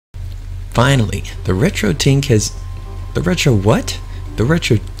Finally, the RetroTNK has... The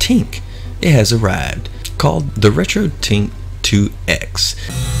RetroTNK. It has arrived, called the RetroTNK 2X.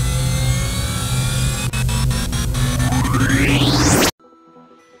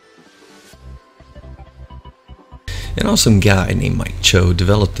 An awesome guy named Mike Cho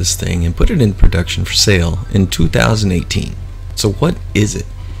developed this thing and put it in production for sale in 2018. So what is it?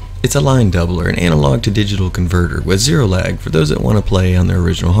 It's a line doubler, an analog to digital converter with zero lag for those that want to play on their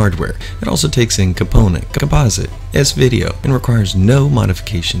original hardware. It also takes in component, composite, S-video, and requires no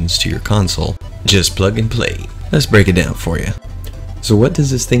modifications to your console. Just plug and play. Let's break it down for you. So what does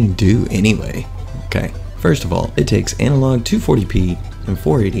this thing do anyway? Okay, first of all, it takes analog 240p and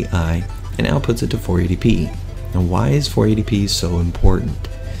 480i and outputs it to 480p. Now why is 480p so important?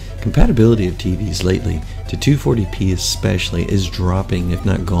 Compatibility of TVs lately to 240p especially is dropping, if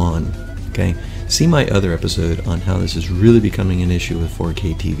not gone. Okay, see my other episode on how this is really becoming an issue with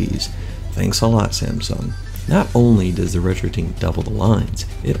 4K TVs. Thanks a lot, Samsung. Not only does the RetroTNK double the lines,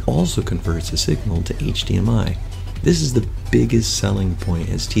 it also converts the signal to HDMI. This is the biggest selling point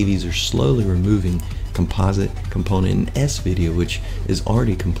as TVs are slowly removing composite, component, and S-video, which is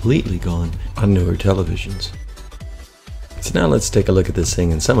already completely gone on newer televisions. So now let's take a look at this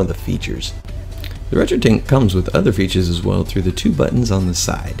thing and some of the features. The RetroTNK comes with other features as well through the two buttons on the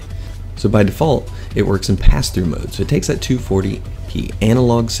side. So by default, it works in pass-through mode. So it takes that 240p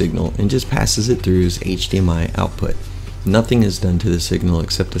analog signal and just passes it through as HDMI output. Nothing is done to the signal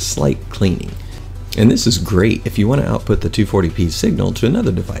except a slight cleaning. And this is great if you want to output the 240p signal to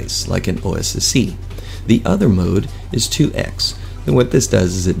another device like an OSSC. The other mode is 2X. And what this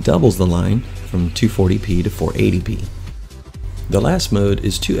does is it doubles the line from 240p to 480p. The last mode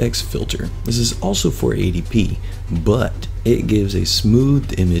is 2X filter. This is also 480p, but it gives a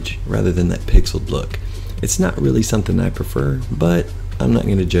smoothed image rather than that pixeled look. It's not really something I prefer, but I'm not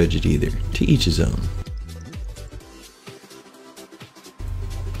going to judge it either. To each his own.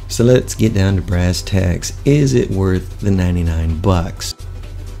 So let's get down to brass tacks. Is it worth the 99 bucks?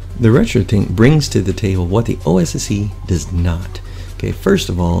 The RetroTNK brings to the table what the OSSC does not. Okay, first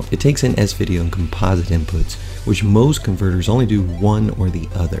of all, it takes in S-video and composite inputs, which most converters only do one or the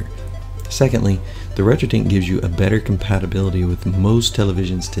other. Secondly, the RetroTNK gives you a better compatibility with most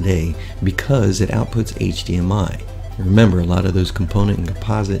televisions today because it outputs HDMI. Remember, a lot of those component and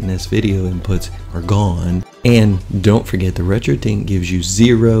composite and S-video inputs are gone. And don't forget, the RetroTNK gives you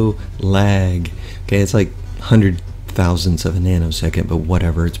zero lag. Okay, it's like 100 thousandths of a nanosecond, but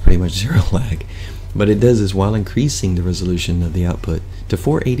whatever, it's pretty much zero lag. But it does this while increasing the resolution of the output to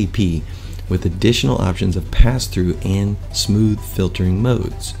 480p with additional options of pass-through and smooth filtering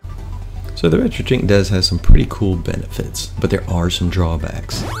modes. So the RetroTNK does have some pretty cool benefits, but there are some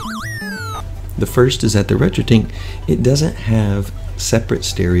drawbacks. The first is that the RetroTNK, it doesn't have separate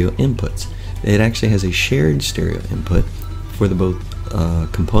stereo inputs. It actually has a shared stereo input for the both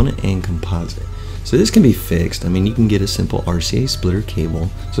component and composite. So this can be fixed. I mean, you can get a simple RCA splitter cable,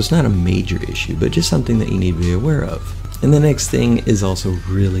 so it's not a major issue, but just something that you need to be aware of. And the next thing is also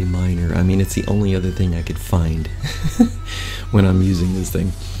really minor. I mean, it's the only other thing I could find when I'm using this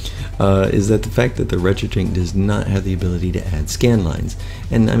thing, is that the fact that the RetroTNK does not have the ability to add scan lines.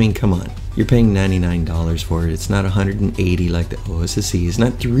 And I mean, come on, you're paying $99 for it. It's not $180 like the OSSC. It's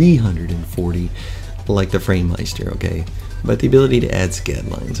not $340 like the FrameMeister, okay? But the ability to add scan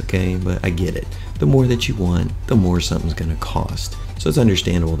lines, okay? But I get it. The more that you want, the more something's gonna cost. So it's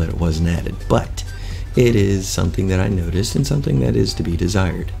understandable that it wasn't added, but it is something that I noticed and something that is to be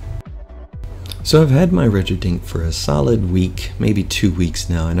desired. So I've had my RetroTNK for a solid week, maybe 2 weeks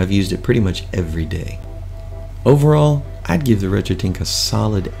now, and I've used it pretty much every day. Overall, I'd give the RetroTNK a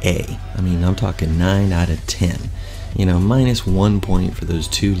solid A. I mean, I'm talking 9 out of 10. You know, minus 1 point for those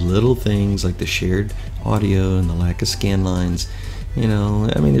two little things like the shared audio and the lack of scan lines. You know,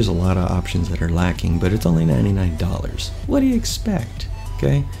 I mean, there's a lot of options that are lacking, but it's only $99. What do you expect?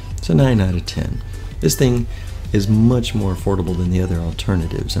 Okay, so 9 out of 10. This thing is much more affordable than the other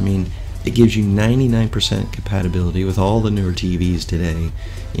alternatives. I mean, it gives you 99% compatibility with all the newer TVs today,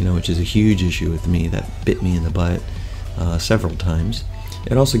 you know, which is a huge issue with me. That bit me in the butt several times.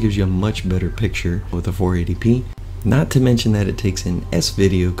 It also gives you a much better picture with a 480p. Not to mention that it takes in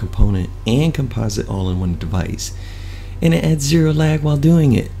S-video, component, and composite all in one device. And it adds zero lag while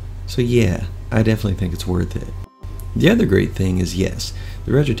doing it. So yeah, I definitely think it's worth it. The other great thing is, yes,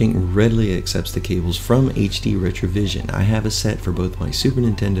 the RetroTNK readily accepts the cables from HD Retrovision. I have a set for both my Super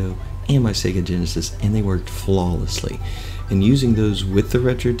Nintendo and my Sega Genesis, and they worked flawlessly. And using those with the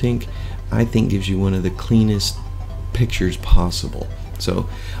RetroTNK, I think gives you one of the cleanest pictures possible. So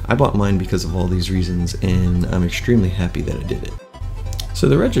I bought mine because of all these reasons, and I'm extremely happy that I did it. So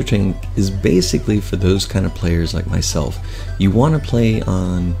the RetroTNK is basically for those kind of players like myself. You want to play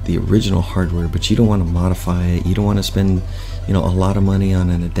on the original hardware, but you don't want to modify it. You don't want to spend, a lot of money on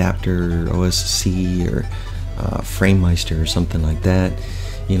an adapter, or OSC, or FrameMeister, or something like that.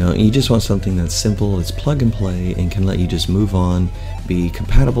 You just want something that's simple, it's plug and play, and can let you just move on, be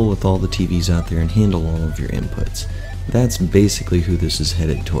compatible with all the TVs out there, and handle all of your inputs. That's basically who this is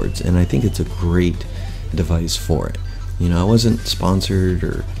headed towards, and I think it's a great device for it. I wasn't sponsored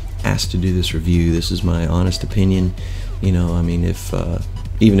or asked to do this review. This is my honest opinion. Even if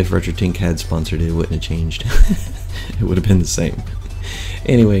RetroTNK had sponsored it, it wouldn't have changed. It would have been the same.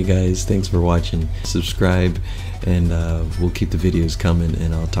 Anyway, guys, thanks for watching. Subscribe, and we'll keep the videos coming,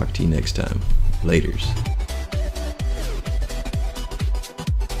 and I'll talk to you next time. Laters.